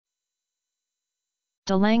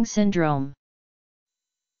De Lange syndrome.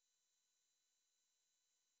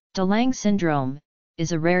 De Lange syndrome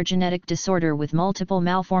is a rare genetic disorder with multiple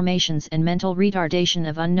malformations and mental retardation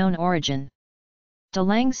of unknown origin. De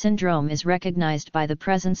Lange syndrome is recognized by the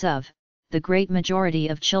presence of, the great majority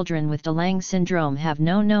of children with De Lange syndrome have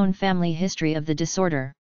no known family history of the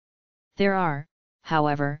disorder. There are,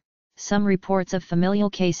 however, some reports of familial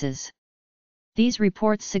cases. These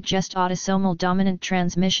reports suggest autosomal dominant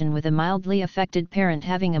transmission with a mildly affected parent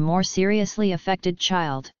having a more seriously affected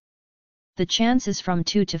child. The chance is from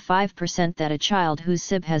 2 to 5% that a child whose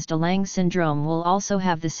sib has De Lange syndrome will also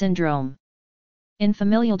have the syndrome. In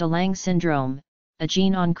familial De Lange syndrome, a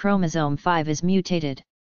gene on chromosome 5 is mutated.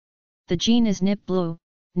 The gene is NIPBL,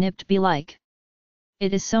 NIPBL-like.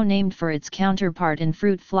 It is so named for its counterpart in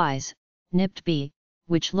fruit flies, NIPB,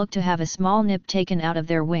 which look to have a small nip taken out of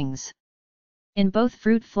their wings. In both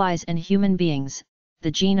fruit flies and human beings, the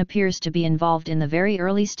gene appears to be involved in the very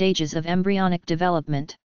early stages of embryonic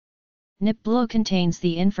development. NIPBL contains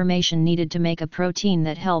the information needed to make a protein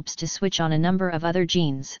that helps to switch on a number of other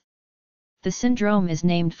genes. The syndrome is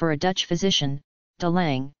named for a Dutch physician, De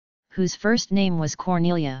Lange, whose first name was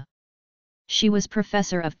Cornelia. She was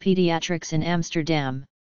professor of pediatrics in Amsterdam.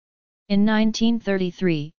 In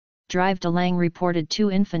 1933, De Lange reported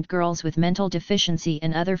 2 infant girls with mental deficiency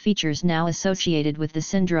and other features now associated with the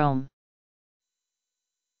syndrome.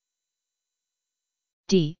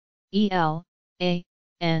 D, E, L, A,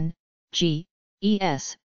 N, G, E,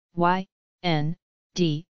 S, Y, N,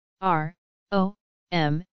 D, R, O,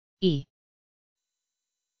 M, E.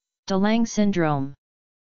 De Lange syndrome.